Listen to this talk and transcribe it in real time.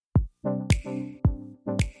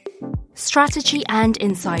Strategy and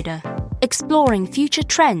Insider, exploring future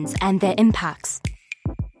trends and their impacts.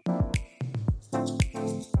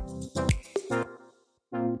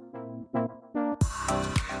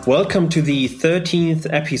 Welcome to the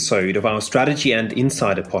 13th episode of our Strategy and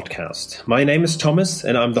Insider podcast. My name is Thomas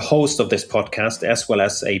and I'm the host of this podcast as well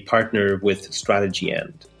as a partner with Strategy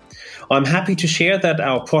and. I'm happy to share that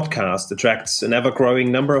our podcast attracts an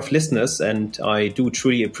ever-growing number of listeners, and I do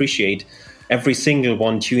truly appreciate every single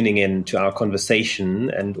one tuning in to our conversation.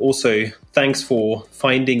 And also, thanks for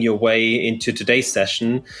finding your way into today's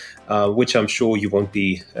session, which I'm sure you won't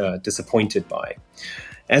be disappointed by.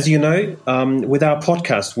 As you know, with our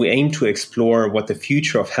podcast, we aim to explore what the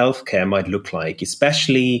future of healthcare might look like,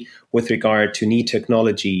 especially with regard to new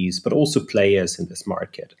technologies, but also players in this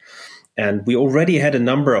market. And we already had a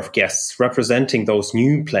number of guests representing those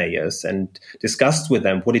new players and discussed with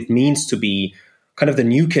them what it means to be kind of the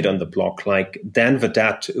new kid on the block, like Dan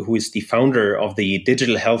Vedat, who is the founder of the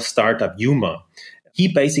digital health startup Yuma. He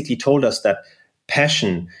basically told us that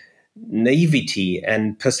passion, naivety,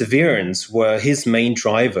 and perseverance were his main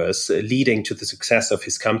drivers leading to the success of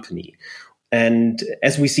his company. And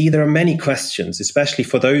as we see, there are many questions, especially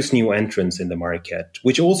for those new entrants in the market,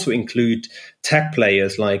 which also include tech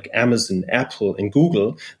players like Amazon, Apple, and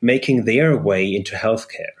Google making their way into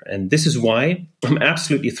healthcare. And this is why I'm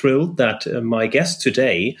absolutely thrilled that my guest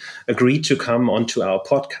today agreed to come onto our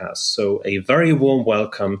podcast. So a very warm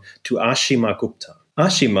welcome to Ashima Gupta.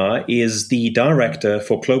 Ashima is the Director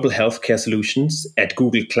for Global Healthcare Solutions at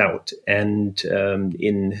Google Cloud. And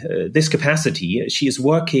in this capacity, she is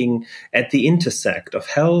working at the intersect of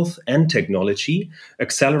health and technology,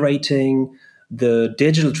 accelerating the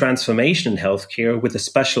digital transformation in healthcare with a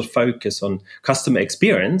special focus on customer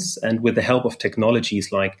experience and with the help of technologies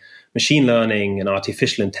like machine learning and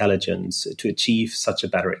artificial intelligence to achieve such a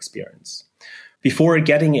better experience. Before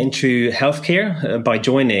getting into healthcare, by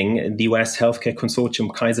joining the US healthcare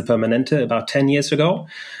consortium Kaiser Permanente about 10 years ago,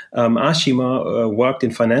 Ashima worked in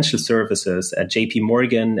financial services at JP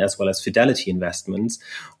Morgan as well as Fidelity Investments,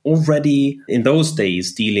 already in those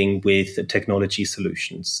days dealing with technology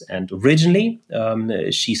solutions. And originally,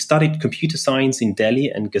 she studied computer science in Delhi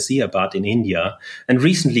and Ghaziabad in India, and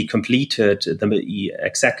recently completed the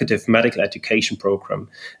executive medical education program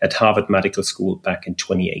at Harvard Medical School back in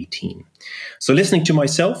 2018. So listening to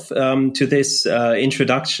myself to this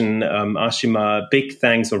introduction, Ashima, big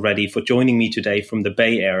thanks already for joining me today from the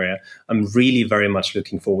Bay Area. I'm really very much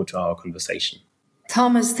looking forward to our conversation.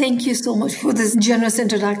 Thomas, thank you so much for this generous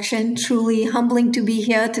introduction. Truly humbling to be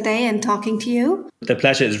here today and talking to you. The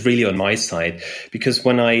pleasure is really on my side, because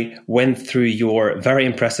when I went through your very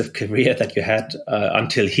impressive career that you had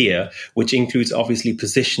until here, which includes obviously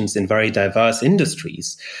positions in very diverse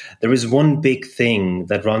industries, there is one big thing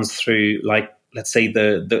that runs through, like, let's say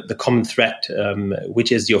the common thread,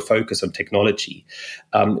 which is your focus on technology.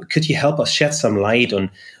 Could you help us shed some light on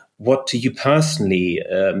what to you personally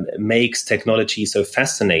makes technology so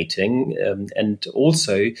fascinating, and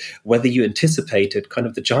also whether you anticipated kind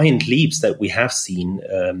of the giant leaps that we have seen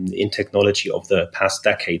in technology over the past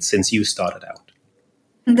decades since you started out?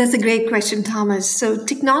 That's a great question, Thomas. So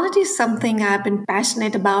technology is something I've been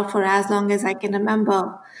passionate about for as long as I can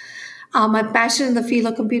remember. My passion in the field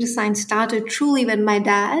of computer science started truly when my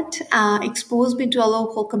dad exposed me to a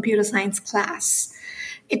local computer science class.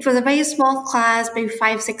 It was a very small class, maybe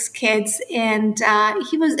 5-6 kids, and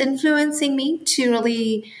he was influencing me to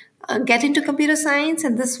really get into computer science,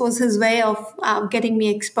 and this was his way of getting me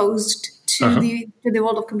exposed to the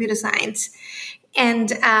world of computer science. And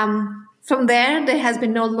from there has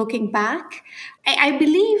been no looking back. I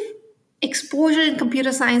believe exposure in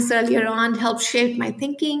computer science earlier on helped shape my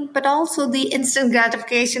thinking, but also the instant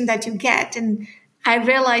gratification that you get. And I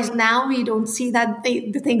realize now we don't see that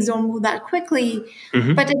the things don't move that quickly.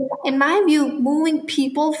 Mm-hmm. But in my view, moving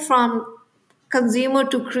people from consumer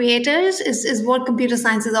to creators is what computer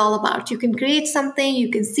science is all about. You can create something,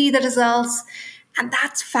 you can see the results, and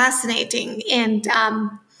that's fascinating. And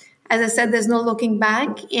as I said, there's no looking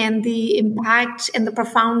back, and the impact and the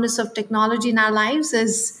profoundness of technology in our lives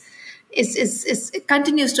it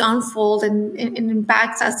continues to unfold and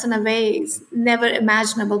impacts us in a way never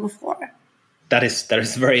imaginable before. That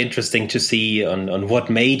is very interesting to see on what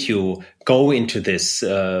made you go into this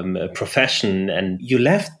profession. And you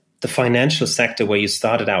left the financial sector where you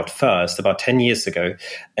started out first about 10 years ago,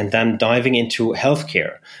 and then diving into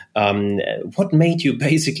healthcare. What made you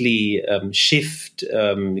basically shift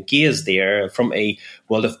gears there from a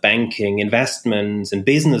world of banking, investments, and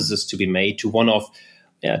businesses to be made to one of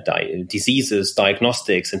diseases,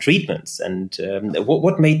 diagnostics, and treatments? And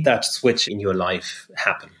what made that switch in your life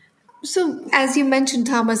happen? So, as you mentioned,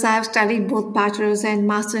 Thomas, I have studied both bachelor's and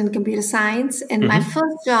master in computer science, and my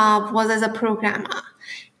first job was as a programmer.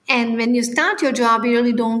 And when you start your job, you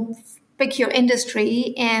really don't pick your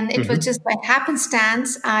industry. And it was just by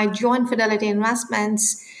happenstance, I joined Fidelity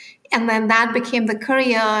Investments, and then that became the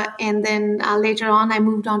career. And then later on, I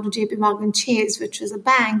moved on to JP Morgan Chase, which was a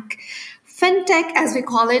bank. Fintech, as we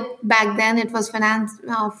call it back then, it was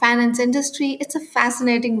finance industry. It's a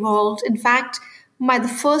fascinating world. In fact, the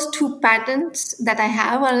first two patents that I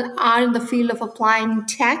have are in the field of applying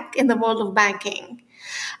tech in the world of banking.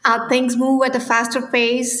 Things move at a faster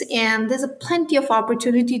pace, and there's plenty of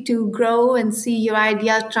opportunity to grow and see your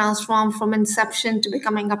idea transform from inception to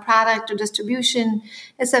becoming a product to distribution.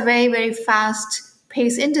 It's a very, very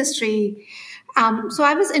fast-paced industry. So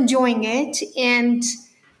I was enjoying it, and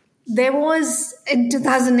there was, in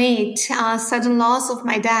 2008, a sudden loss of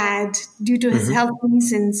my dad due to his health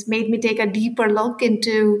reasons made me take a deeper look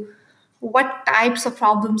into what types of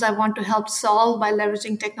problems I want to help solve by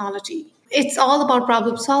leveraging technology. It's all about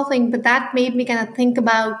problem solving, but that made me kind of think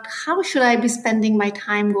about how should I be spending my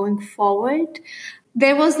time going forward.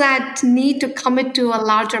 There was that need to commit to a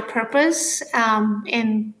larger purpose,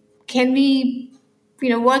 and can we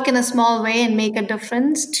work in a small way and make a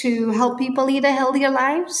difference to help people lead a healthier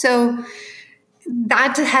life. So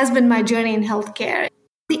that has been my journey in healthcare.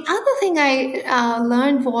 The other thing I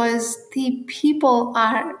learned was the people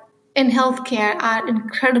in healthcare are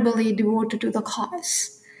incredibly devoted to the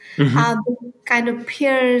cause. The kind of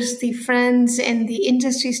peers, the friends, and the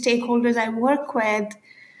industry stakeholders I work with.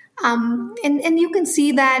 And you can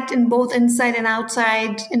see that in both inside and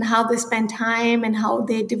outside in how they spend time and how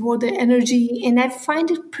they devote their energy. And I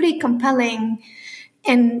find it pretty compelling.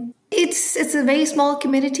 And it's a very small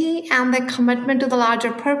community and the commitment to the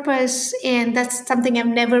larger purpose. And that's something I've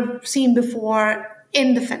never seen before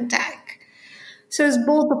in the fintech. So it's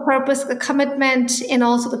both the purpose, the commitment, and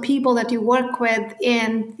also the people that you work with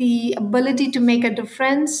and the ability to make a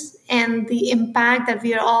difference and the impact that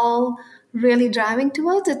we are all really driving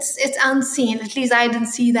towards. It's unseen. At least I didn't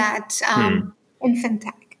see that in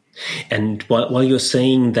fintech. And while you're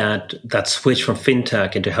saying that switch from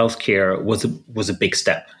fintech into healthcare was a big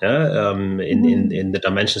step in the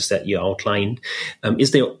dimensions that you outlined,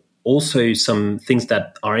 is there also some things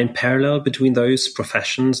that are in parallel between those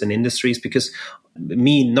professions and industries? Because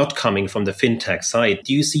me not coming from the fintech side,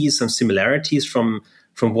 do you see some similarities from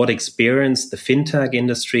what experience the fintech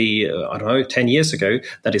industry, 10 years ago,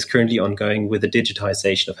 that is currently ongoing with the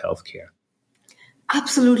digitization of healthcare?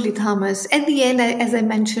 Absolutely, Thomas. At the end, as I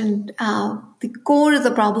mentioned, the core is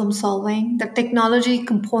the problem solving. The technology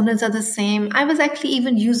components are the same. I was actually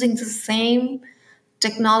even using the same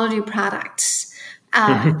technology products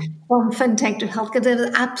from fintech to healthcare. There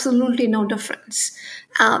is absolutely no difference.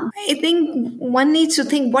 I think one needs to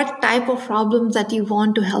think what type of problems that you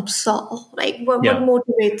want to help solve. Like what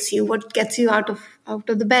motivates you, what gets you out of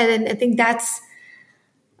the bed, and I think that's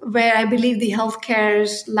where I believe the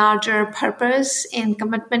healthcare's larger purpose and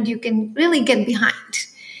commitment you can really get behind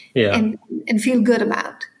and feel good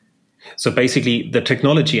about. So basically, the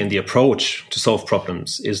technology and the approach to solve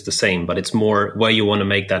problems is the same, but it's more where you want to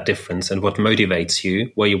make that difference and what motivates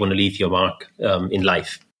you, where you want to leave your mark in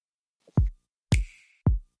life.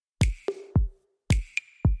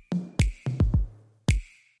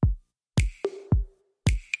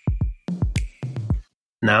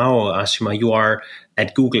 Now, Ashima, you are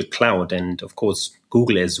at Google Cloud, and of course,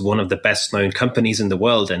 Google is one of the best-known companies in the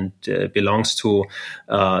world and belongs to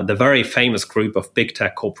the very famous group of big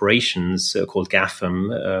tech corporations called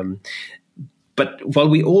GAFAM. But while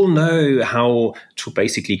we all know how to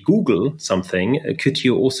basically Google something, could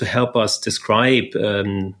you also help us describe,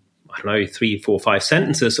 3, 4, 5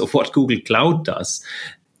 sentences of what Google Cloud does?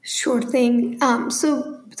 Sure thing.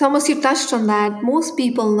 So, Thomas, you touched on that. Most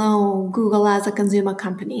people know Google as a consumer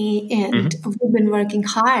company, and we've been working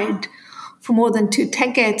hard for more than 2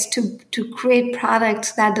 decades to create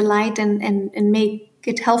products that delight and make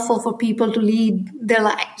it helpful for people to lead their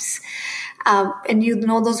lives. And you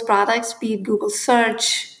know those products, be it Google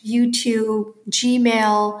Search, YouTube,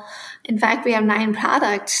 Gmail. In fact, we have 9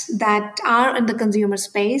 products that are in the consumer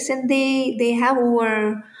space, and they have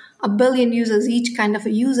over 1 billion users each, kind of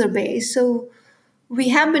a user base. So we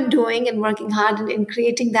have been doing and working hard in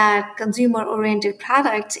creating that consumer-oriented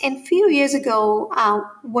products. And a few years ago,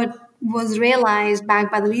 what was realized back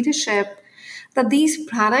by the leadership that these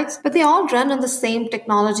products, but they all run on the same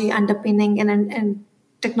technology underpinning and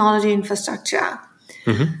technology infrastructure.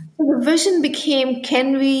 So the vision became,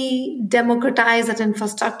 can we democratize that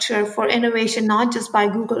infrastructure for innovation, not just by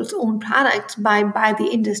Google's own products, by the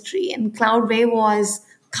industry? And Cloudway was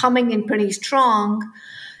coming in pretty strong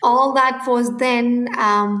All that was then,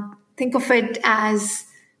 think of it as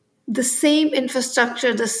the same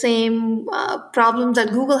infrastructure, the same problems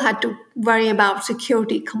that Google had to worry about: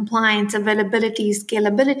 security, compliance, availability,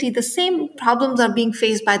 scalability. The same problems are being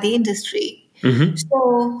faced by the industry.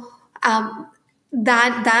 So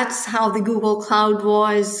that's how the Google Cloud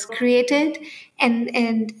was created,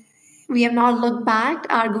 and we have not looked back.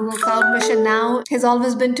 Our Google Cloud mission now has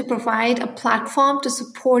always been to provide a platform to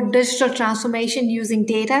support digital transformation using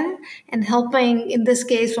data and helping, in this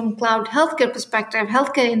case, from cloud healthcare perspective,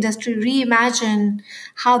 healthcare industry reimagine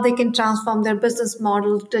how they can transform their business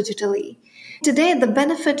model digitally. Today, the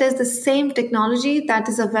benefit is the same technology that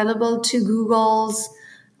is available to Google's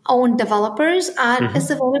own developers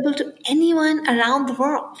is available to anyone around the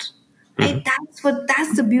world. Right?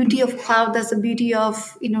 That's the beauty of cloud. That's the beauty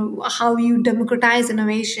of, how you democratize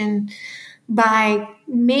innovation by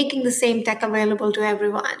making the same tech available to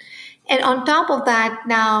everyone. And on top of that,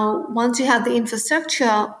 now, once you have the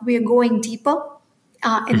infrastructure, we are going deeper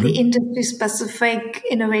in the industry specific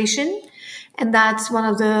innovation. And that's one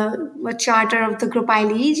of the charter of the group I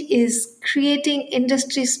lead, is creating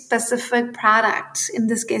industry specific products, in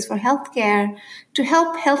this case for healthcare, to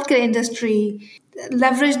help healthcare industry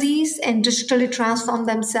leverage these and digitally transform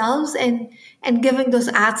themselves and giving those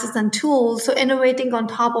assets and tools. So innovating on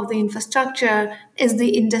top of the infrastructure is the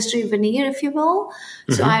industry veneer, if you will.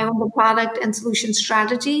 So I own the product and solution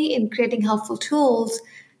strategy in creating helpful tools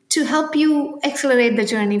to help you accelerate the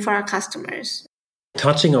journey for our customers.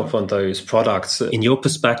 Touching upon those products, in your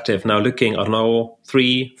perspective, now looking,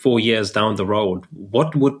 3-4 years down the road,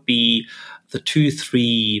 what would be the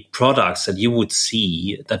 2-3 products that you would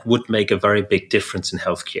see that would make a very big difference in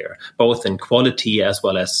healthcare, both in quality as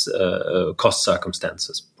well as cost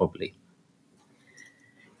circumstances, probably?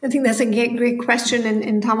 I think that's a great question.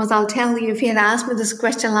 And Thomas, I'll tell you, if you had asked me this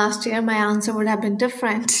question last year, my answer would have been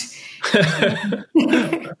different. Can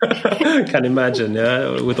imagine,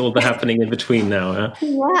 with all the happening in between now.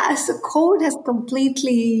 Yeah, so COVID has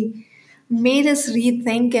completely made us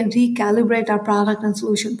rethink and recalibrate our product and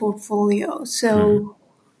solution portfolio. So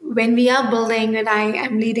when we are building, and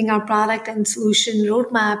I'm leading our product and solution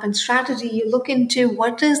roadmap and strategy, you look into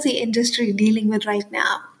what is the industry dealing with right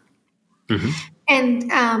now.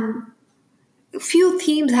 And a few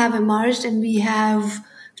themes have emerged, and we have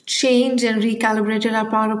changed and recalibrated our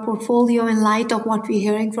product portfolio in light of what we're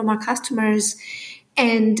hearing from our customers.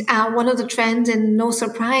 And one of the trends, and no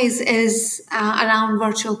surprise, is around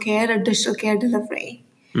virtual care or digital care delivery.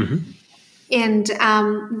 And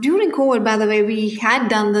during COVID, by the way, we had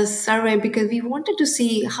done this survey because we wanted to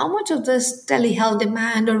see how much of this telehealth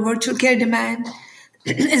demand or virtual care demand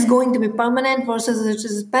is going to be permanent versus it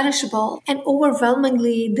is perishable. And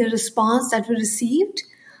overwhelmingly, the response that we received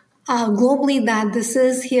globally that this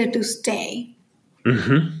is here to stay.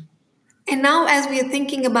 And now, as we are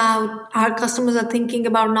thinking about, our customers are thinking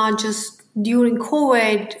about not just during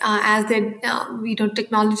COVID, as their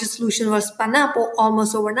technology solutions were spun up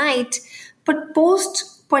almost overnight, but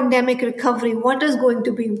post-pandemic recovery, what is going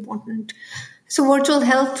to be important? So virtual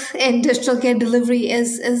health and digital care delivery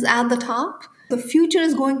is at the top. The future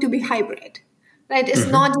is going to be hybrid, right? It's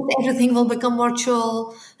not just everything will become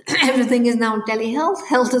virtual. Everything is now telehealth.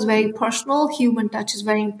 Health is very personal. Human touch is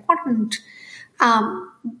very important.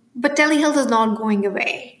 But telehealth is not going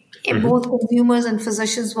away. And both consumers and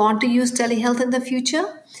physicians want to use telehealth in the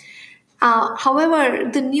future. However,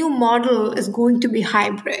 the new model is going to be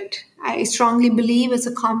hybrid. I strongly believe it's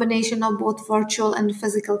a combination of both virtual and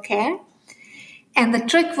physical care. And the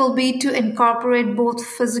trick will be to incorporate both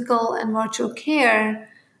physical and virtual care.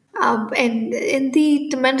 And the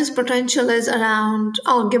tremendous potential is around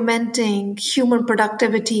augmenting human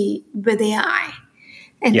productivity with AI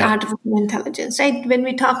and artificial intelligence, right? When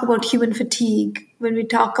we talk about human fatigue, when we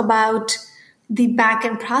talk about the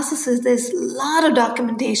back-end processes, there's a lot of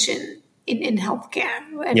documentation in healthcare.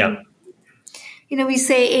 And, we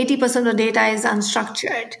say 80% of data is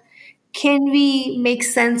unstructured. Can we make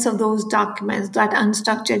sense of those documents, that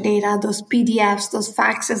unstructured data, those PDFs, those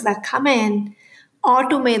faxes that come in,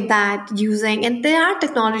 automate that using, and there are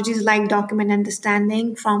technologies like Document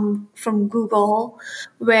Understanding from Google,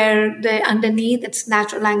 where underneath it's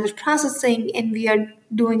natural language processing, and we are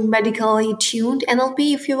doing medically tuned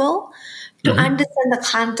NLP, if you will, to understand the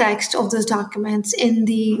context of those documents in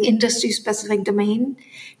the industry-specific domain.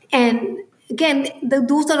 And again,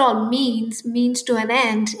 those are all means to an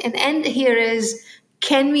end. An end here is,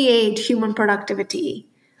 can we aid human productivity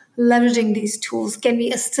leveraging these tools? Can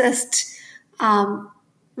we assist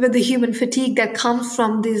with the human fatigue that comes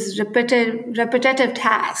from these repetitive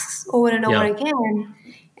tasks over and over again?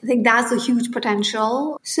 I think that's a huge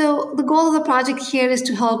potential. So the goal of the project here is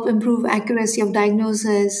to help improve accuracy of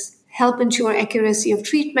diagnosis, help ensure accuracy of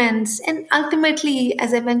treatments, and ultimately,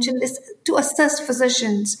 as I mentioned, is to assist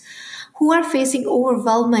physicians who are facing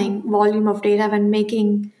overwhelming volume of data when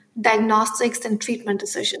making diagnostics and treatment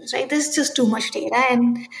decisions, right? There's just too much data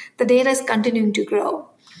and the data is continuing to grow.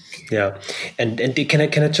 Yeah, and can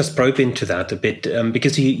I just probe into that a bit,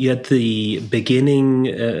 because you at the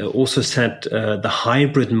beginning also said the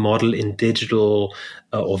hybrid model in digital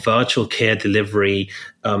or virtual care delivery,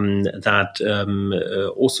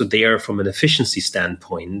 that also there from an efficiency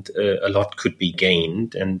standpoint a lot could be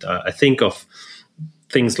gained, and I think of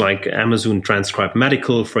things like Amazon Transcribe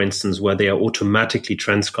Medical, for instance, where they are automatically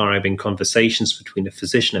transcribing conversations between a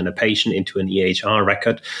physician and a patient into an EHR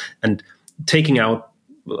record and taking out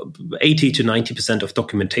 80 to 90% of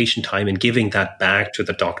documentation time and giving that back to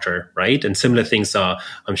the doctor, right? And similar things are,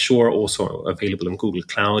 I'm sure, also available in Google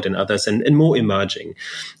Cloud and others, and more emerging.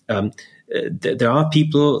 There are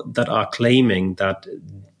people that are claiming that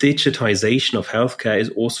digitization of healthcare is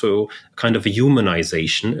also kind of a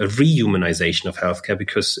humanization, a rehumanization of healthcare,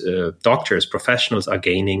 because doctors, professionals are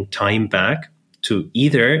gaining time back to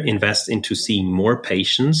either invest into seeing more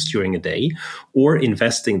patients during a day or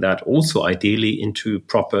investing that also ideally into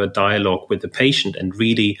proper dialogue with the patient and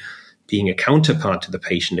really being a counterpart to the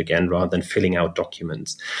patient again, rather than filling out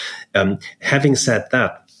documents. Having said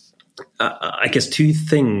that, I guess two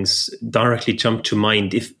things directly jump to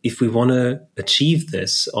mind. If we want to achieve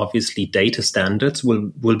this, obviously data standards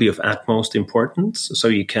will be of utmost importance. So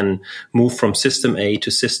you can move from system A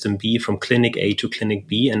to system B, from clinic A to clinic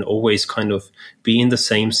B, and always kind of be in the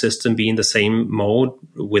same system, be in the same mode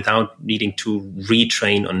without needing to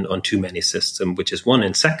retrain on too many systems, which is one.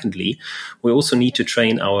 And secondly, we also need to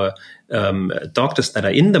train our doctors that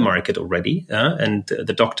are in the market already, and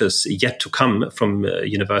the doctors yet to come from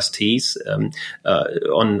universities on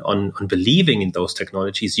believing in those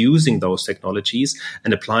technologies, using those technologies,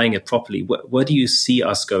 and applying it properly. Where do you see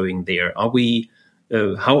us going there? Are we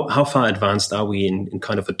how far advanced are we in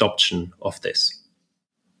kind of adoption of this?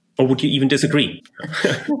 Or would you even disagree?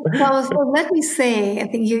 Well, so let me say, I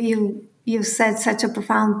think you said such a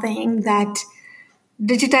profound thing that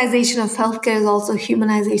digitization of healthcare is also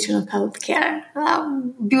humanization of healthcare.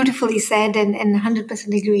 Beautifully said, and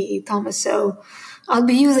 100% agree, Thomas. So I'll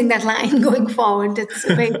be using that line going forward. It's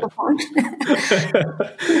very profound.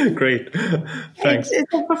 Great. Thanks.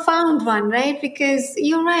 It's a profound one, right? Because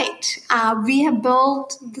you're right. We have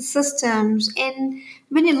built the systems, and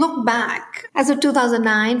when you look back, as of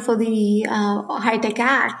 2009 for the HITECH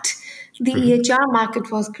Act, the EHR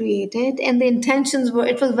market was created, and the intentions were,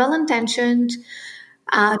 it was well-intentioned,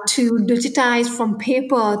 to digitize from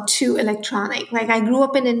paper to electronic. Like I grew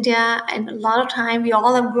up in India, and a lot of time we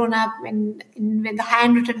all have grown up in the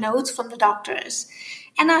handwritten notes from the doctors.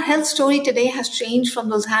 And our health story today has changed from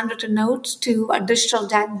those handwritten notes to a digital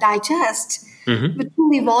digest with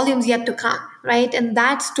truly volumes yet to come, right? And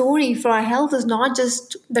that story for our health is not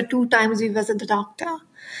just the 2 times we visit the doctor.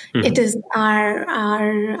 It is our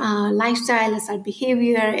lifestyle, it's our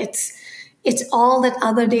behavior, it's all that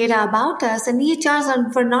other data about us, and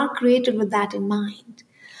EHRs were not created with that in mind.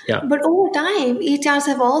 Yeah. But over time, EHRs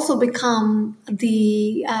have also become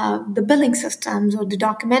the billing systems or the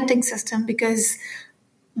documenting system, because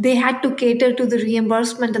they had to cater to the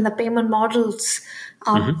reimbursement and the payment models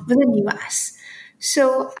within US.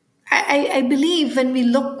 So I believe when we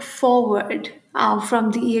look forward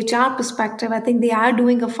from the EHR perspective, I think they are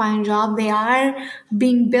doing a fine job. They are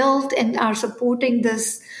being built and are supporting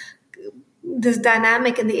this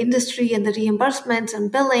dynamic in the industry and the reimbursements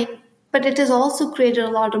and billing, but it has also created a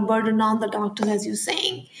lot of burden on the doctors, as you're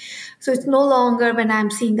saying. So it's no longer when I'm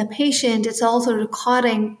seeing the patient, it's also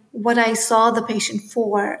recording what I saw the patient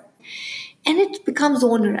for. And it becomes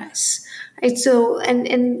onerous. Right? So,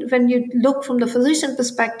 and when you look from the physician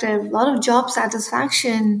perspective, a lot of job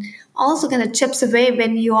satisfaction also kind of chips away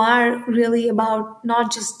when you are really about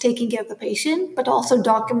not just taking care of the patient, but also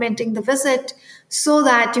documenting the visit so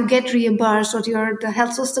that you get reimbursed, or the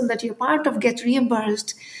health system that you're part of gets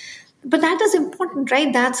reimbursed. But that is important,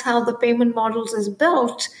 right? That's how the payment models is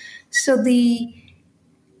built. So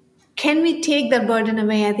can we take that burden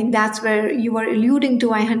away? I think that's where you are alluding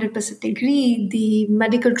to. I 100% agree. The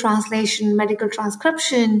medical translation, medical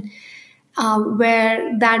transcription,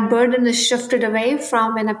 where that burden is shifted away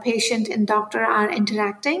from when a patient and doctor are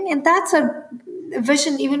interacting. And that's a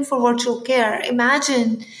vision even for virtual care.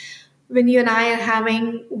 Imagine when you and I are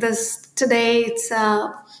having this today, it's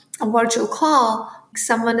a virtual call.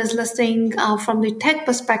 Someone is listening from the tech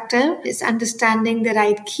perspective, is understanding the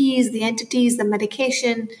right keys, the entities, the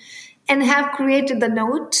medication, and have created the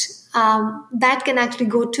note that can actually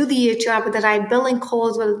go to the EHR with the right billing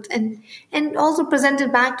codes and also present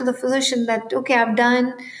it back to the physician that, okay, I've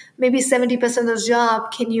done maybe 70% of the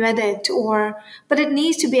job, can you edit? But it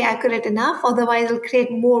needs to be accurate enough, otherwise it'll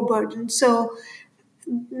create more burden. So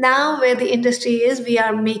now where the industry is, we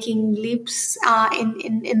are making leaps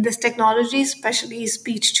in this technology, especially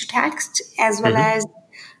speech to text, as well as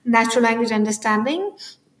natural language understanding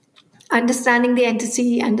the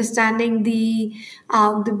entity, understanding the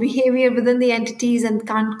behavior within the entities and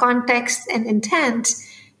context and intent,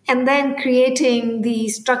 and then creating the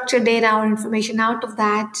structured data or information out of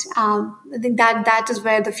that. I think that is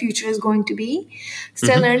where the future is going to be.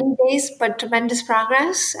 Still early days, but tremendous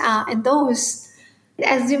progress in those.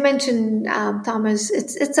 As you mentioned, Thomas,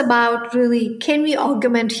 it's about really, can we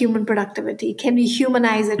augment human productivity? Can we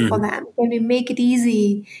humanize it for them? Can we make it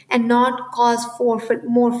easy and not cause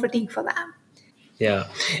more fatigue for them? Yeah.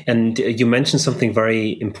 And you mentioned something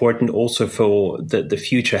very important also for the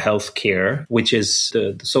future healthcare, which is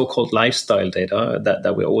the so-called lifestyle data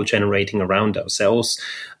that we're all generating around ourselves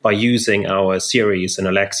by using our Siris and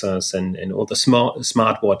Alexas and all the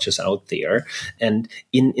smartwatches out there. And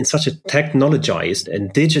in such a technologized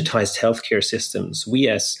and digitized healthcare systems, we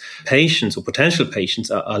as patients or potential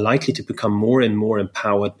patients are likely to become more and more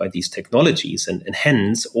empowered by these technologies and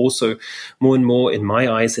hence also more and more, in my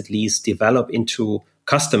eyes at least, develop into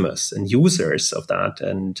customers and users of that,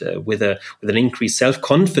 and with an increased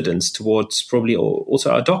self-confidence towards probably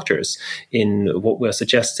also our doctors in what we're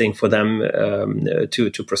suggesting for them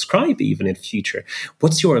to prescribe even in future.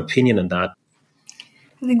 What's your opinion on that?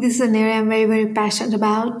 I think this is an area I'm very, very passionate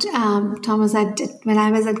about. Thomas, when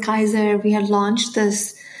I was at Kaiser, we had launched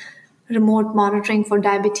this remote monitoring for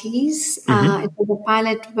diabetes. It was a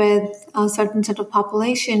pilot with a certain set of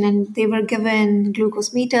population, and they were given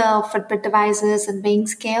glucose meter, Fitbit devices, and weighing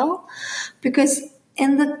scale, because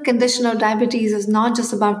in the condition of diabetes, it's not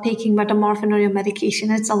just about taking metformin or your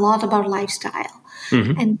medication. It's a lot about lifestyle.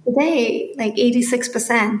 And today, like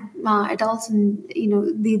 86% adults,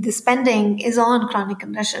 the spending is on chronic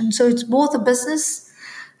condition. So it's both a business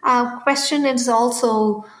question, and it's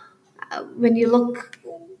also when you look,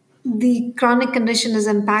 the chronic condition is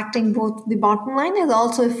impacting both the bottom line and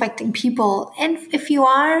also affecting people. And if you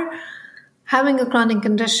are having a chronic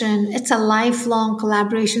condition, it's a lifelong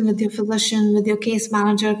collaboration with your physician, with your case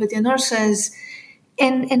manager, with your nurses.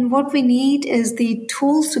 And what we need is the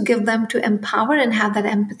tools to give them to empower and have that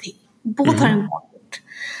empathy. Both are important.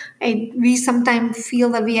 We sometimes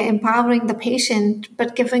feel that we are empowering the patient,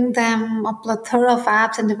 but giving them a plethora of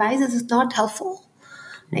apps and devices is not helpful.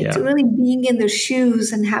 Right? So really being in their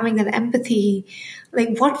shoes and having that empathy,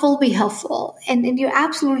 like what will be helpful? And you're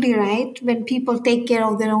absolutely right. When people take care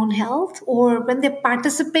of their own health, or when they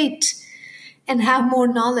participate and have more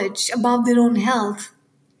knowledge about their own health,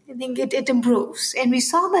 I think it improves. And we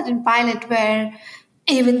saw that in pilot where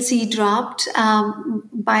A1C dropped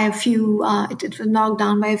by a few, it was knocked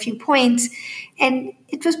down by a few points. And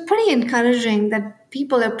it was pretty encouraging that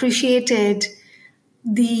people appreciated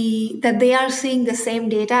that they are seeing the same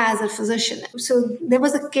data as a physician. So there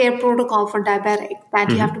was a care protocol for diabetic that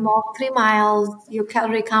you have to walk 3 miles, your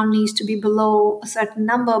calorie count needs to be below a certain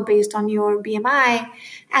number based on your BMI,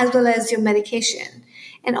 as well as your medication.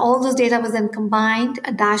 And all those data was then combined,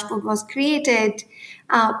 a dashboard was created.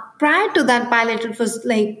 Prior to that pilot, it was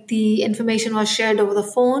like the information was shared over the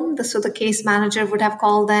phone. So the case manager would have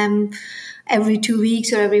called them every 2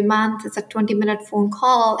 weeks or every month. It's a 20-minute phone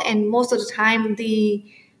call. And most of the time, the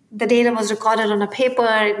data was recorded on a paper.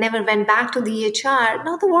 It never went back to the EHR.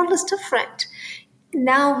 Now the world is different.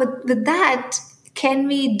 Now with that, can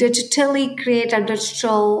we digitally create a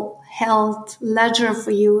digital health ledger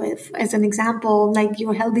for you, as an example, like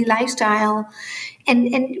your healthy lifestyle,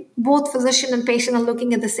 and both physician and patient are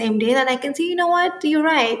looking at the same data, and I can see, you know what, you're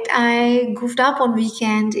right, I goofed up on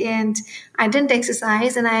weekend and I didn't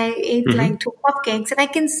exercise and I ate like 2 cupcakes, and I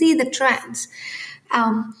can see the trends.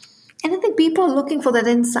 And I think people are looking for that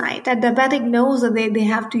insight. A diabetic knows that they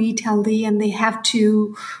have to eat healthy and they have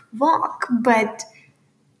to walk, but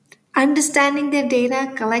understanding their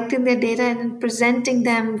data, collecting their data, and presenting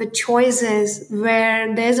them with choices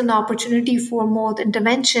where there's an opportunity for more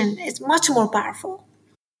intervention is much more powerful.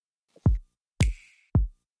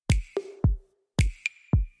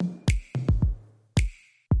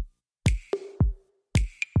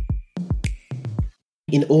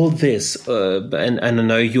 In all this, and I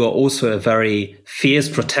know you are also a very fierce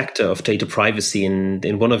protector of data privacy.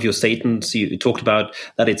 In one of your statements, you talked about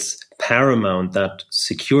that it's paramount that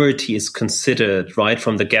security is considered right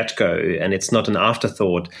from the get-go, and it's not an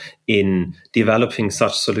afterthought in developing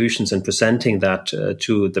such solutions and presenting that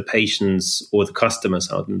to the patients or the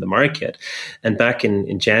customers out in the market. And back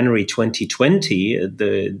in January 2020,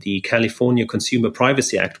 the California Consumer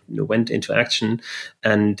Privacy Act went into action,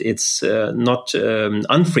 and it's not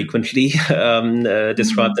unfrequently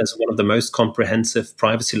described as one of the most comprehensive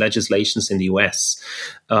privacy legislations in the US.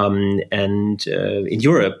 And in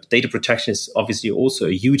Europe, data protection is obviously also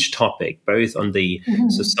a huge topic, both on the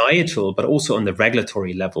societal but also on the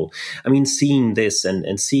regulatory level. I mean, seeing this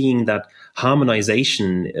and seeing that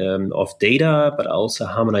harmonization of data, but also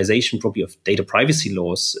harmonization probably of data privacy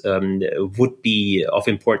laws would be of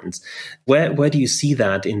importance. Where do you see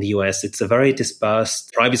that in the US? It's a very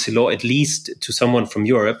dispersed privacy law, at least to someone from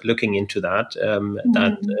Europe looking into that,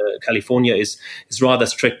 that California is rather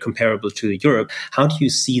strict comparable to Europe. How do you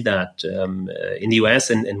see that in the US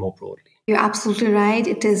and more broadly? You're absolutely right.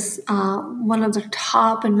 It is one of the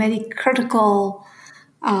top and very critical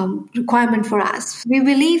requirement for us. We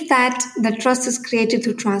believe that the trust is created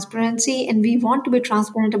through transparency, and we want to be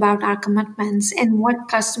transparent about our commitments and what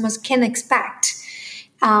customers can expect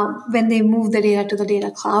when they move the data to the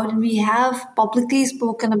data cloud. And we have publicly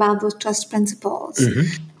spoken about those trust principles.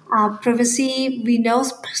 Privacy, we know,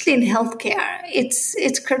 especially in healthcare,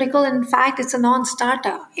 it's critical. In fact, it's a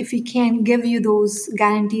non-starter if we can't give you those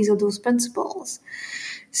guarantees or those principles.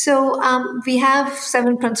 So we have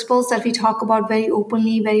 7 principles that we talk about very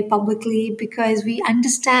openly, very publicly, because we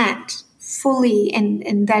understand fully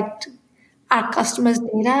and that our customers'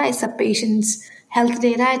 data is a patient's health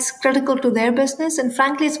data. It's critical to their business, and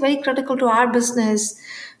frankly, it's very critical to our business.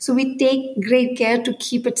 So we take great care to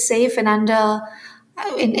keep it safe and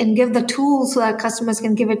and give the tools so our customers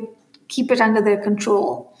can keep it under their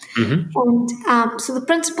control. And so the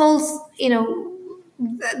principles,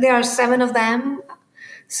 there are 7 of them.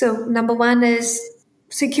 So number 1 is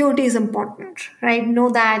security is important, right? Know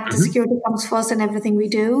that the security comes first in everything we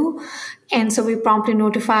do. And so we promptly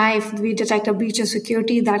notify if we detect a breach of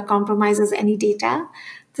security that compromises any data.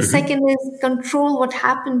 The second is control what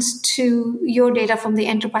happens to your data from the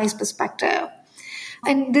enterprise perspective.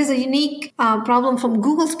 And there's a unique problem from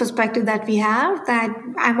Google's perspective that we have, that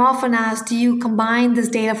I'm often asked, do you combine this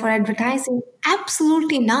data for advertising?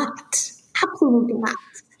 Absolutely not. Absolutely not.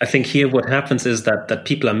 I think here what happens is that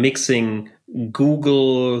people are mixing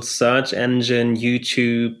Google search engine,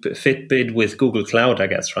 YouTube, Fitbit with Google Cloud, I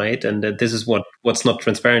guess, right? And this is what's not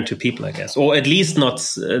transparent to people, I guess, or at least not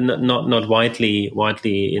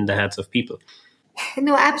widely in the heads of people.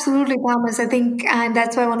 No, absolutely, Thomas. I think, and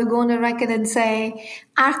that's why I want to go on the record and say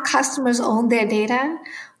our customers own their data.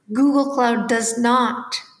 Google Cloud does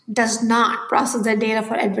not process their data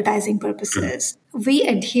for advertising purposes. We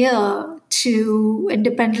adhere to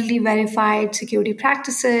independently verified security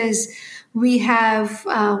practices. We have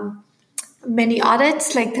many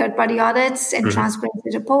audits, like third-party audits and transparency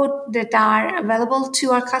report that are available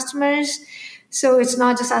to our customers. So it's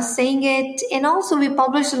not just us saying it. And also we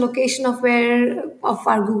publish the location of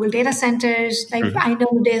our Google data centers. Like I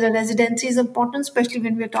know data residency is important, especially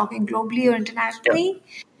when we're talking globally or internationally.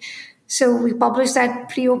 Yeah. So we publish that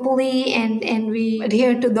pretty openly and we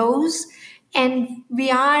adhere to those. And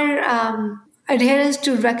we are adherence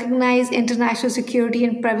to recognize international security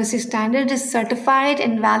and privacy standard is certified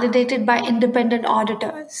and validated by independent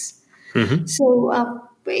auditors. So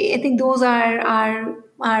I think those are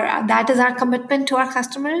that is our commitment to our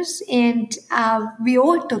customers, and we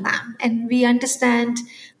owe it to them. And we understand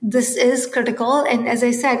this is critical. And as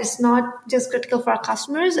I said, it's not just critical for our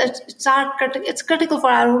customers; it's critical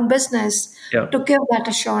for our own business to give that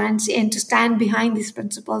assurance and to stand behind these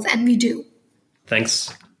principles, and we do.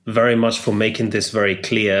 Thanks very much for making this very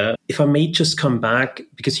clear. If I may just come back,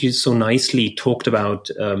 because you so nicely talked about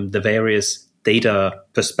the various data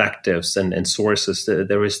perspectives and sources.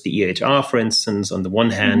 There is the EHR, for instance, on the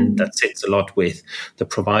one hand, that sits a lot with the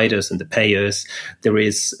providers and the payers. There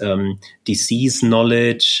is disease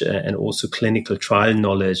knowledge and also clinical trial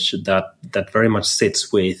knowledge that very much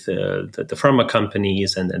sits with the pharma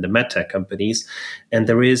companies and the medtech companies. And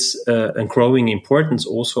there is a growing importance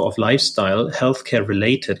also of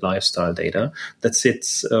healthcare-related lifestyle data that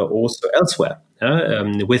sits also elsewhere.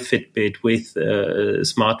 With Fitbit, with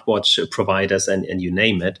smartwatch providers, and you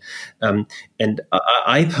name it. And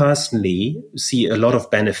I personally see a lot of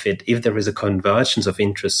benefit if there is a convergence of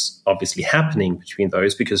interests obviously happening between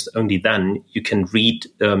those, because only then you can read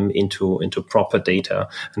into proper data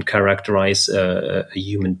and characterize a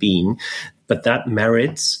human being. But that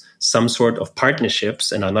merits some sort of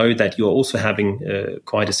partnerships. And I know that you're also having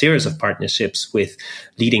quite a series of partnerships with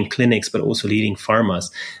leading clinics, but also leading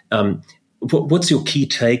pharmas. What's your key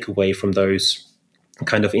takeaway from those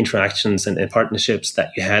kind of interactions and partnerships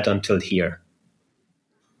that you had until here?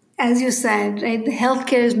 As you said, right, the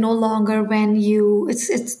healthcare is no longer when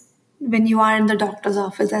it's when you are in the doctor's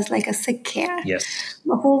office as like a sick care. Yes.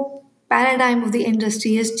 The whole paradigm of the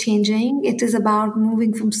industry is changing. It is about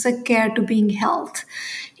moving from sick care to being health.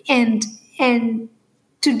 And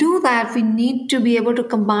to do that, we need to be able to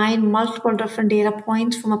combine multiple different data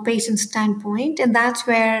points from a patient standpoint. And that's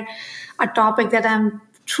where a topic that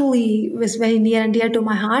was very near and dear to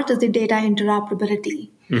my heart is the data interoperability.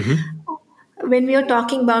 Mm-hmm. When we are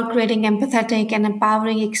talking about creating empathetic and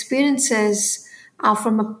empowering experiences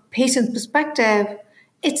from a patient perspective,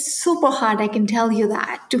 it's super hard, I can tell you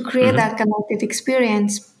that, to create that connected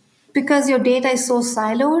experience because your data is so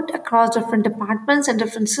siloed across different departments and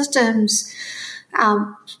different systems.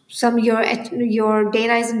 Some of your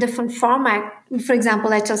data is in different format. For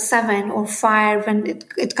example, HL7 or FHIR when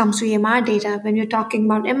it comes to EMR data. When you're talking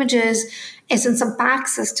about images, it's in some PACS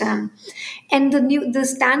system. And the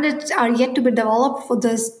standards are yet to be developed for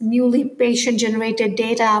this newly patient-generated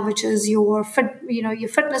data, which is your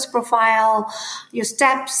fitness profile, your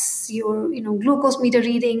steps, your glucose meter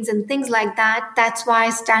readings, and things like that. That's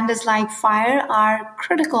why standards like FHIR are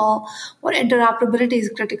critical, or interoperability is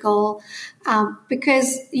critical,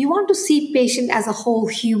 because you want to see patient as a whole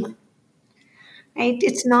human. Right?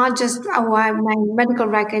 It's not just my medical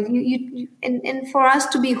record. And for us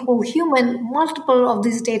to be whole human, multiple of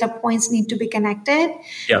these data points need to be connected.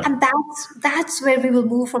 Yeah. And that's where we will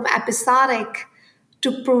move from episodic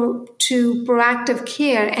to proactive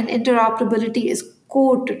care, and interoperability is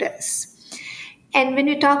core to this. And when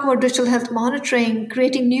we talk about digital health monitoring,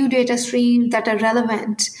 creating new data streams that are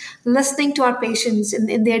relevant, listening to our patients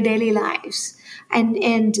in their daily lives, and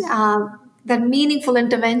that meaningful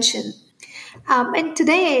intervention. And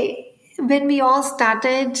today, when we all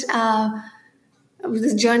started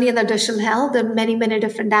this journey in the digital health, there are many, many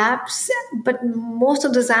different apps, but most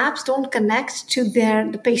of those apps don't connect to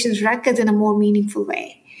the patient's records in a more meaningful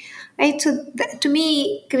way. Right? So to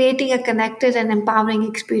me, creating a connected and empowering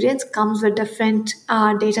experience comes with different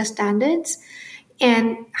data standards,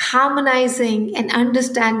 and harmonizing and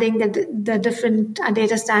understanding the different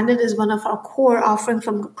data standard is one of our core offerings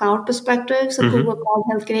from a cloud perspective. So Google Cloud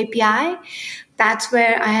Healthcare API, that's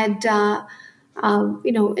where I had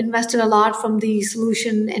invested a lot from the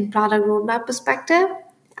solution and product roadmap perspective.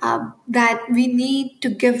 That we need to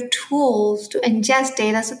give tools to ingest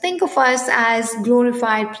data. So think of us as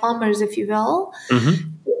glorified plumbers, if you will,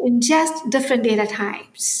 ingest different data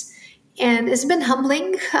types. And it's been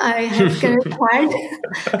humbling. I have kind of hard.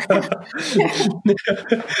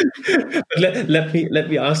 Let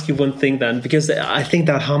me ask you one thing then, because I think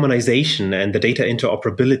that harmonization and the data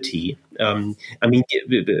interoperability.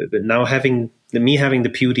 Now having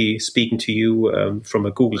the beauty speaking to you from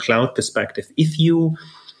a Google Cloud perspective, if you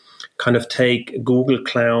kind of take Google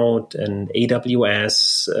Cloud and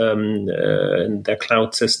AWS and their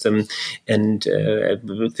cloud system and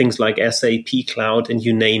things like SAP Cloud and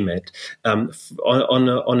you name it,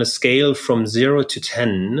 on a scale from 0 to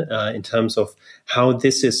 10 in terms of how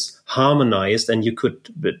this is harmonized, and you could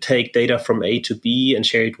take data from A to B and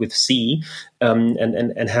share it with C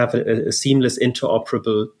and have a seamless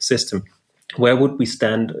interoperable system. Where would we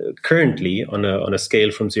stand currently on a scale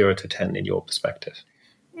from 0 to 10 in your perspective?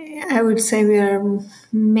 I would say we are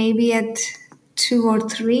maybe at 2 or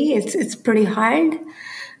 3. It's pretty hard.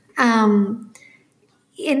 And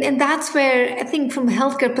that's where I think from a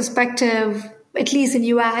healthcare perspective, at least in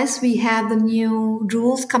US, we have the new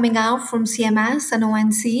rules coming out from CMS and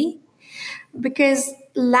ONC, because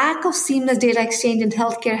lack of seamless data exchange in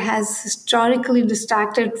healthcare has historically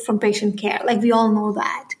distracted from patient care. Like we all know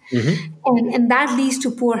that. And that leads to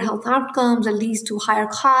poor health outcomes, it leads to higher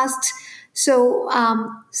costs. So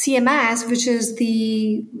CMS, which is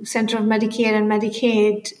the Center of Medicare and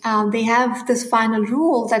Medicaid, they have this final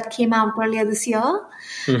rule that came out earlier this year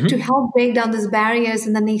to help break down these barriers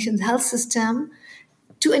in the nation's health system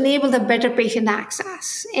to enable the better patient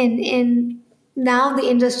access. And now the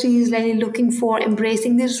industry is really looking for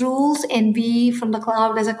embracing these rules, and we, from the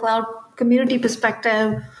cloud, as a cloud community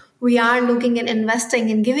perspective, we are looking at investing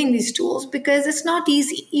in giving these tools, because it's not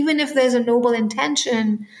easy, even if there's a noble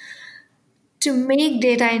intention to make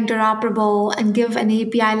data interoperable and give an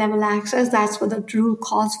API level access. That's what the rule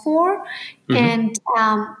calls for. And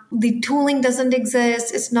the tooling doesn't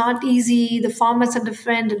exist. It's not easy. The formats are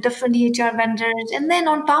different, the different EHR vendors. And then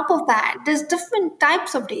on top of that, there's different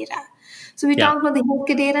types of data. So we Yeah. talked about the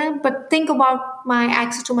healthcare data, but think about my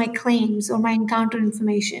access to my claims or my encounter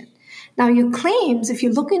information. Now, your claims, if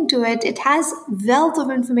you look into it, it has wealth of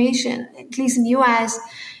information, at least in US,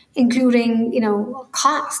 including,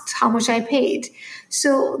 cost, how much I paid.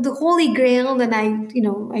 So the holy grail that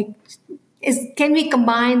is, can we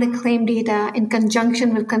combine the claim data in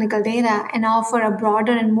conjunction with clinical data and offer a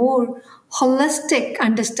broader and more holistic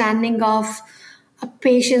understanding of a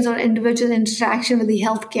patient's or individual interaction with the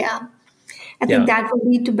healthcare? I think Yeah. that will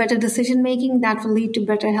lead to better decision making, that will lead to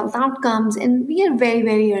better health outcomes, and we are very,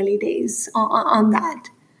 very early days on that.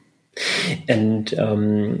 And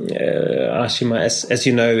Ashima, as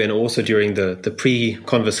you know, and also during the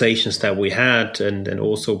pre-conversations that we had, and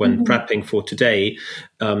also when prepping for today,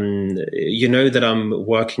 you know that I'm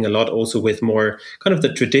working a lot also with more kind of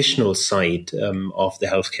the traditional side of the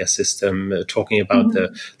healthcare system, talking about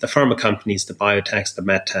the pharma companies, the biotechs, the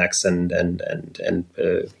medtechs, and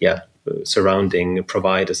surrounding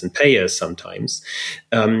providers and payers sometimes.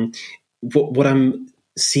 What I'm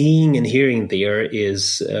seeing and hearing there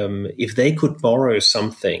is if they could borrow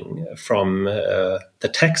something from the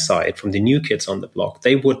tech side, from the new kids on the block,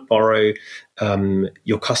 they would borrow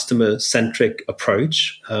your customer-centric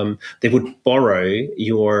approach. They would borrow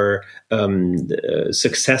your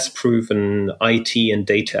success-proven IT and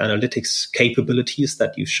data analytics capabilities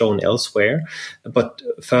that you've shown elsewhere. But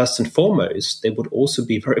first and foremost, they would also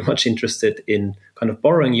be very much interested in kind of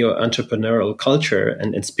borrowing your entrepreneurial culture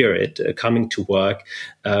and spirit, coming to work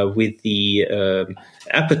with the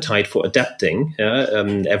appetite for adapting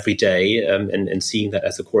every day and seeing that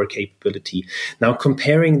as a core capability. Now,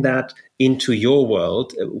 comparing that into your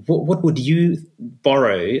world, what would you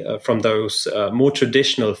borrow from those more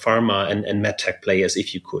traditional pharma and medtech players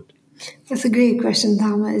if you could? That's a great question,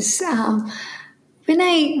 Thomas. When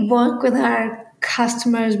I work with our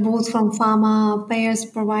customers, both from pharma, payers,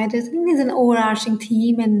 providers, I think there's an overarching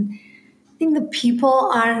theme, and I think the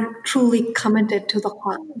people are truly committed to the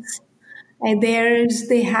cause. And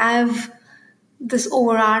they have this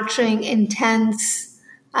overarching, intense,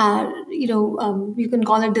 you can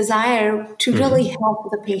call it desire to really help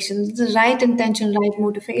the patient. The right intention, right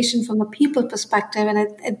motivation from a people perspective,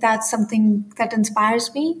 and that's something that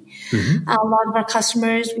inspires me. A lot of our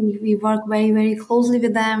customers, we work very, very closely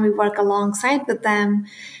with them. We work alongside with them,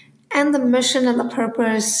 and the mission and the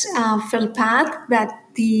purpose filled path that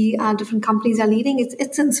the different companies are leading,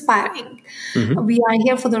 it's inspiring. We are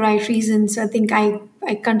here for the right reasons. I think I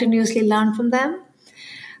continuously learn from them.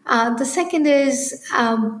 The second is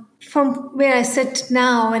from where I sit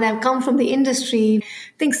now, and I've come from the industry.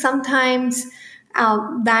 I think sometimes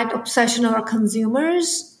that obsession of our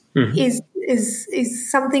consumers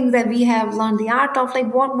is something that we have learned the art of.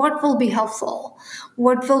 Like what will be helpful,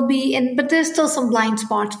 what will be, but there's still some blind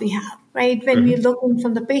spots we have, right? When we're looking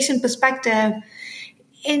from the patient perspective,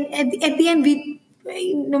 and at the end,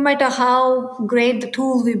 no matter how great the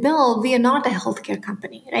tool we build, we are not a healthcare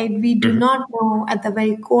company, right? We do not know at the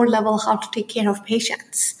very core level how to take care of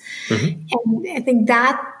patients. And I think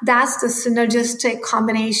that's the synergistic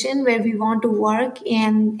combination where we want to work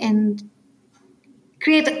and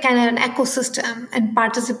create a kind of an ecosystem and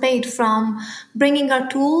participate from bringing our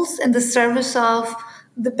tools in the service of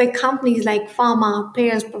the big companies like pharma,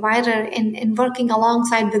 payers, provider, and working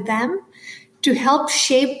alongside with them to help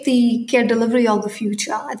shape the care delivery of the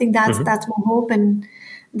future. I think that's my hope, and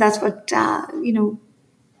that's what I'm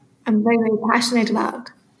very, very passionate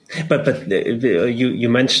about. But you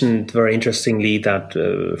mentioned very interestingly that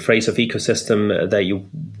phrase of ecosystem that you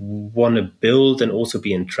want to build and also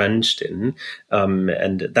be entrenched in,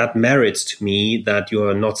 and that merits to me that you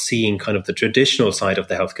are not seeing kind of the traditional side of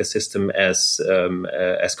the healthcare system as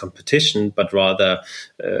competition, but rather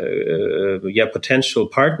potential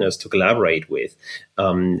partners to collaborate with.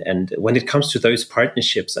 And when it comes to those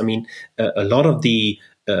partnerships, I mean, a lot of the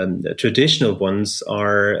traditional ones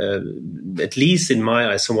are, at least in my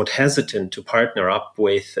eyes, somewhat hesitant to partner up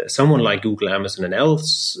with someone like Google, Amazon, and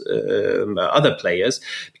other players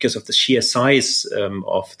because of the sheer size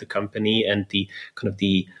of the company and the kind of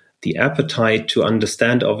the appetite to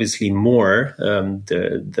understand obviously more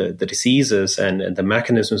the diseases and the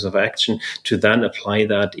mechanisms of action, to then apply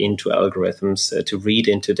that into algorithms, to read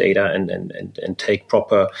into data and take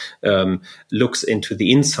proper looks into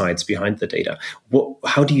the insights behind the data.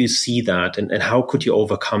 How do you see that, and how could you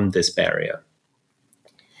overcome this barrier?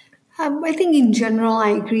 I think in general, I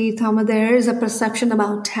agree, Thomas. There is a perception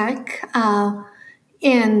about tech, and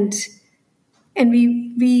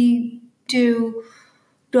we do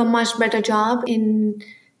a much better job in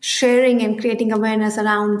sharing and creating awareness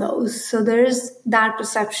around those. So there is that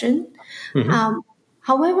perception.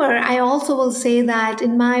 However, I also will say that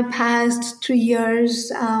in my past 3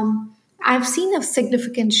 years, I've seen a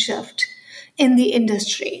significant shift in the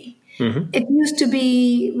industry. It used to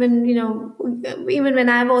be when, even when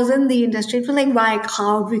I was in the industry, it was like, why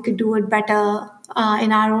cloud? We could do it better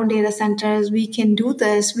in our own data centers. We can do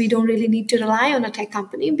this. We don't really need to rely on a tech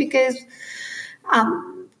company because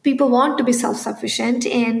people want to be self-sufficient.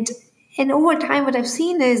 And over time, what I've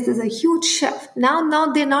seen is there's a huge shift.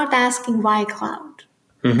 Now they're not asking why cloud.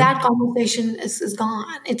 That conversation is gone.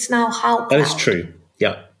 It's now how cloud. That is true.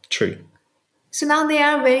 Yeah, true. So now they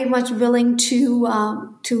are very much willing to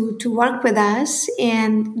work with us,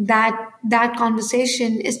 and that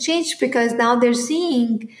conversation is changed because now they're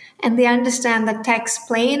seeing and they understand the tech's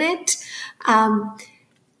play in it,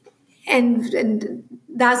 and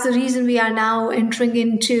that's the reason we are now entering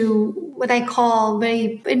into what I call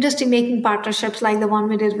very industry-making partnerships, like the one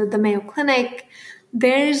we did with the Mayo Clinic.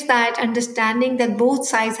 There's that understanding that both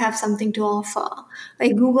sides have something to offer.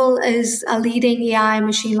 Like Google is a leading AI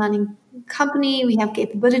machine learning company. We have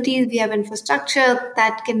capabilities, we have infrastructure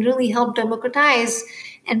that can really help democratize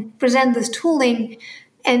and present this tooling.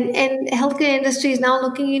 And healthcare industry is now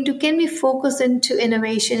looking into, can we focus into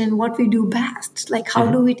innovation and what we do best? Like how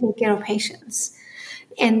do we take care of patients?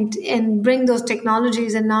 And bring those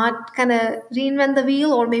technologies and not kind of reinvent the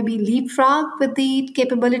wheel or maybe leapfrog with the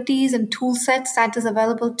capabilities and tool sets that is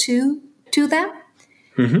available to them.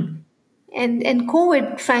 And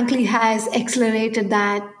COVID, frankly, has accelerated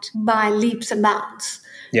that by leaps and bounds.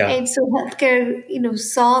 Yeah. And so healthcare,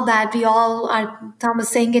 saw that. We all are, Thomas,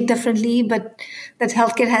 saying it differently, but that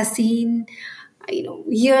healthcare has seen,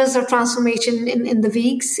 years of transformation in the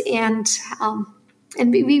weeks, and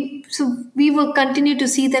we will continue to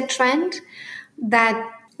see that trend, that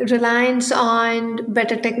reliance on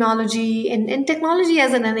better technology and technology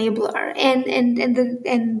as an enabler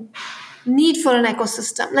and need for an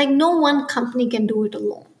ecosystem. Like no one company can do it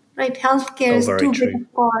alone, right? Healthcare is too big a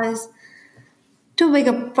cause, too big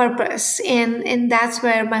a purpose. And that's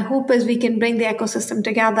where my hope is we can bring the ecosystem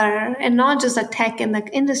together, and not just the tech and the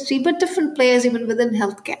industry, but different players even within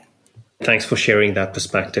healthcare. Thanks for sharing that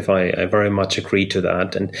perspective. I very much agree to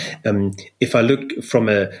that. And if I look from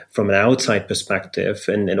an outside perspective,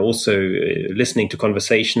 and also listening to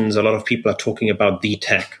conversations, a lot of people are talking about the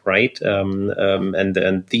tech, right? And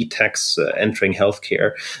the techs entering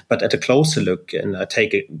healthcare. But at a closer look, and I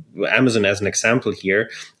take Amazon as an example here.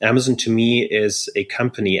 Amazon to me is a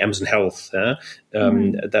company, Amazon Health,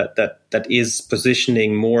 that is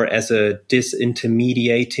positioning more as a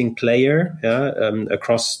disintermediating player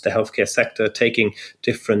across the healthcare sector, taking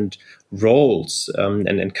different roles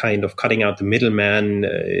and kind of cutting out the middleman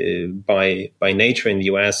by nature in the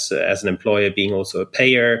US as an employer, being also a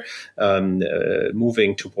payer,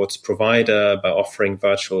 moving towards provider by offering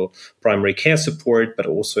virtual primary care support, but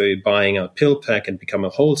also buying out PillPack and become a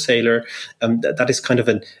wholesaler. That is kind of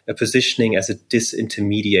a positioning as a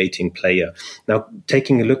disintermediating player. Now,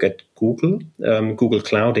 taking a look at Google, Google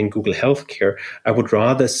Cloud and Google Healthcare, I would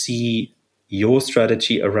rather see your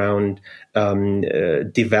strategy around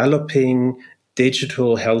developing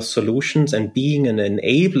digital health solutions and being an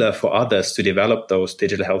enabler for others to develop those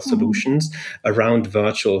digital health solutions around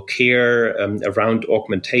virtual care, around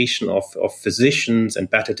augmentation of physicians and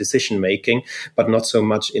better decision making, but not so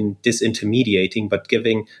much in disintermediating, but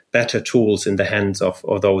giving better tools in the hands of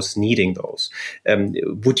those needing those.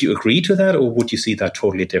 Would you agree to that, or would you see that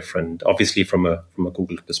totally different, obviously from a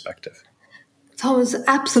Google perspective? Thomas,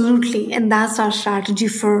 absolutely. And that's our strategy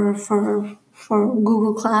for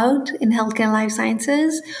Google Cloud in healthcare and life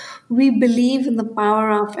sciences. We believe in the power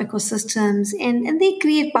of ecosystems, and they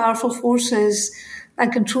create powerful forces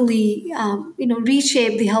that can truly,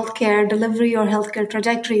 reshape the healthcare delivery or healthcare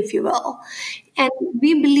trajectory, if you will. And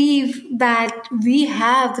we believe that we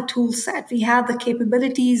have the tool set, we have the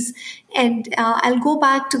capabilities. And I'll go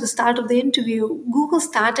back to the start of the interview. Google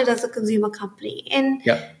started as a consumer company. And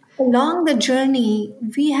along the journey,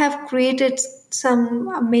 we have created some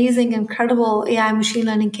amazing, incredible AI machine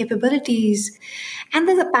learning capabilities. And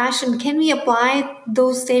there's a passion. Can we apply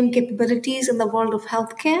those same capabilities in the world of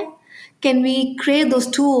healthcare? Can we create those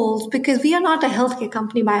tools? Because we are not a healthcare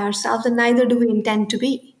company by ourselves, and neither do we intend to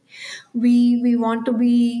be. We want to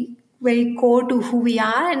be very core to who we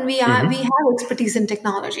are, and we have expertise in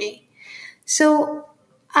technology. So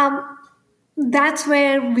that's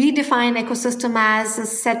where we define ecosystem as a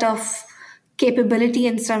set of capability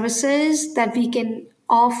and services that we can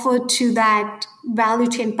offer to that value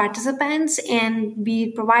chain participants, and be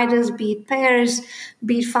it providers, be it payers,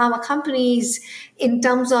 be it pharma companies, in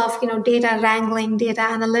terms of data wrangling, data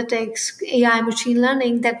analytics, AI machine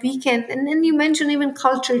learning, that we can, and then you mentioned even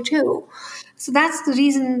culture too. So that's the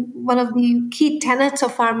reason one of the key tenets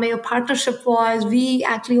of our Mayo partnership was we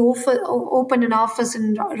actually opened an office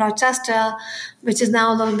in Rochester, which is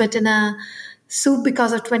now a little bit in a soup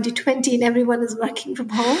because of 2020 and everyone is working from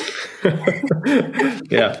home.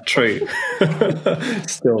 Yeah, true.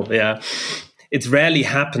 Still, yeah. It rarely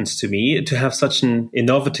happens to me to have such an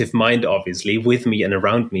innovative mind, obviously, with me and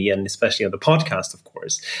around me, and especially on the podcast, of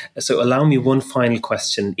course. So allow me one final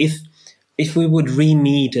question. If we would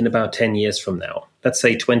re-meet in about 10 years from now, let's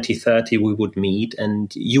say 2030, we would meet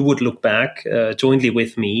and you would look back jointly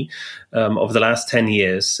with me over the last 10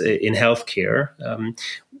 years in healthcare,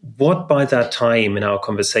 what by that time in our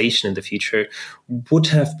conversation in the future would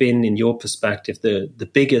have been, in your perspective, the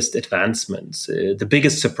biggest advancements, the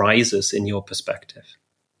biggest surprises in your perspective?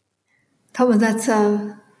 Thomas, that's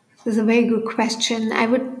a very good question. I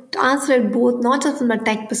would answer it both, not just from a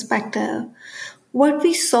tech perspective. What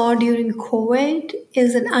we saw during COVID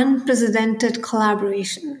is an unprecedented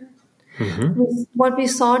collaboration. Mm-hmm. What we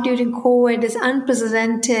saw during COVID is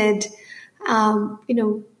unprecedented,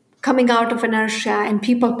 coming out of inertia and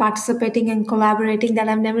people participating and collaborating that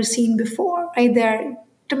I've never seen before, right? They're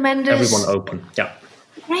tremendous. Everyone open, yeah.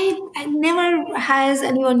 Right? And never has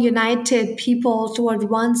anyone united people towards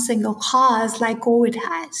one single cause like COVID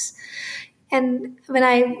has. And what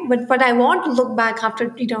I want to look back after,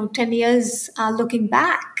 10 years looking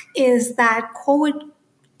back is that COVID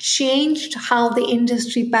changed how the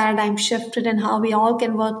industry paradigm shifted and how we all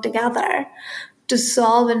can work together to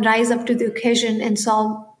solve and rise up to the occasion and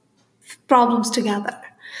solve problems together.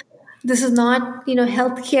 This is not,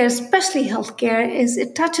 healthcare, especially healthcare,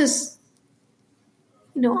 it touches,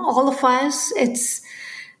 all of us. It's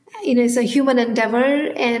a human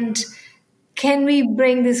endeavor, and can we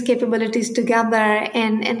bring these capabilities together?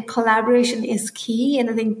 And collaboration is key. And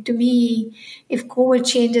I think, to me, if COVID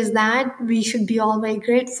changes that, we should be all very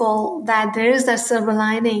grateful that there is that silver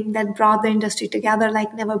lining that brought the industry together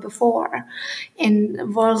like never before.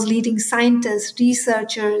 And world's leading scientists,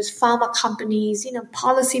 researchers, pharma companies,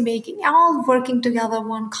 policy making, all working together,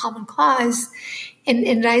 one common cause,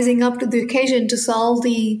 and rising up to the occasion to solve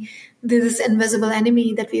this invisible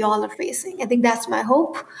enemy that we all are facing. I think that's my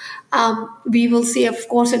hope. We will see, of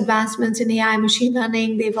course, advancements in AI, machine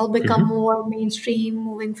learning. They will become more mainstream,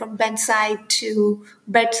 moving from bedside to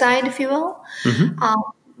bedside, if you will.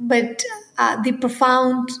 But the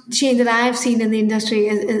profound change that I've seen in the industry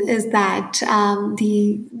is that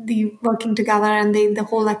the working together and the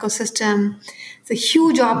whole ecosystem. It's a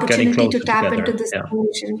huge opportunity to tap into this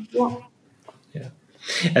solution. Yeah.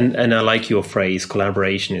 And I like your phrase,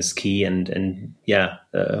 collaboration is key. And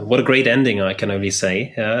what a great ending, I can only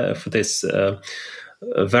say, for this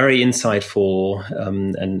very insightful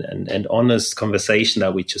and honest conversation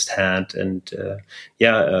that we just had. And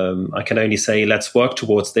I can only say, let's work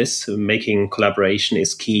towards this. Making collaboration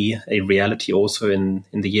is key, a reality also in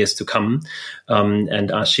the years to come. And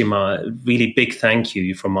Ashima, really big thank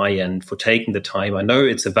you from my end for taking the time. I know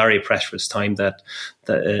it's a very precious time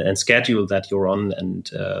and schedule that you're on, and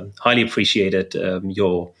highly appreciated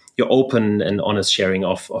your open and honest sharing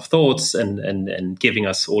of thoughts and giving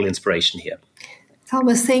us all inspiration here.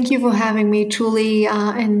 Thomas, thank you for having me. Truly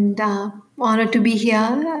honored to be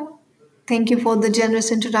here. Thank you for the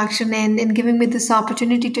generous introduction and giving me this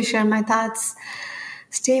opportunity to share my thoughts.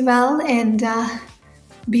 Stay well and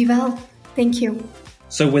be well. Thank you.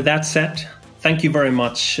 So with that said, thank you very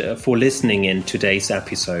much for listening in today's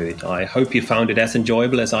episode. I hope you found it as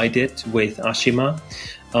enjoyable as I did with Ashima.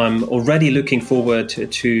 I'm already looking forward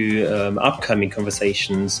to upcoming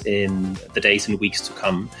conversations in the days and weeks to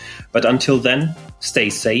come. But until then, stay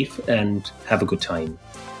safe and have a good time.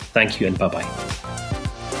 Thank you and bye-bye.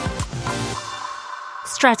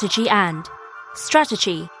 Strategy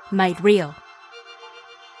made real.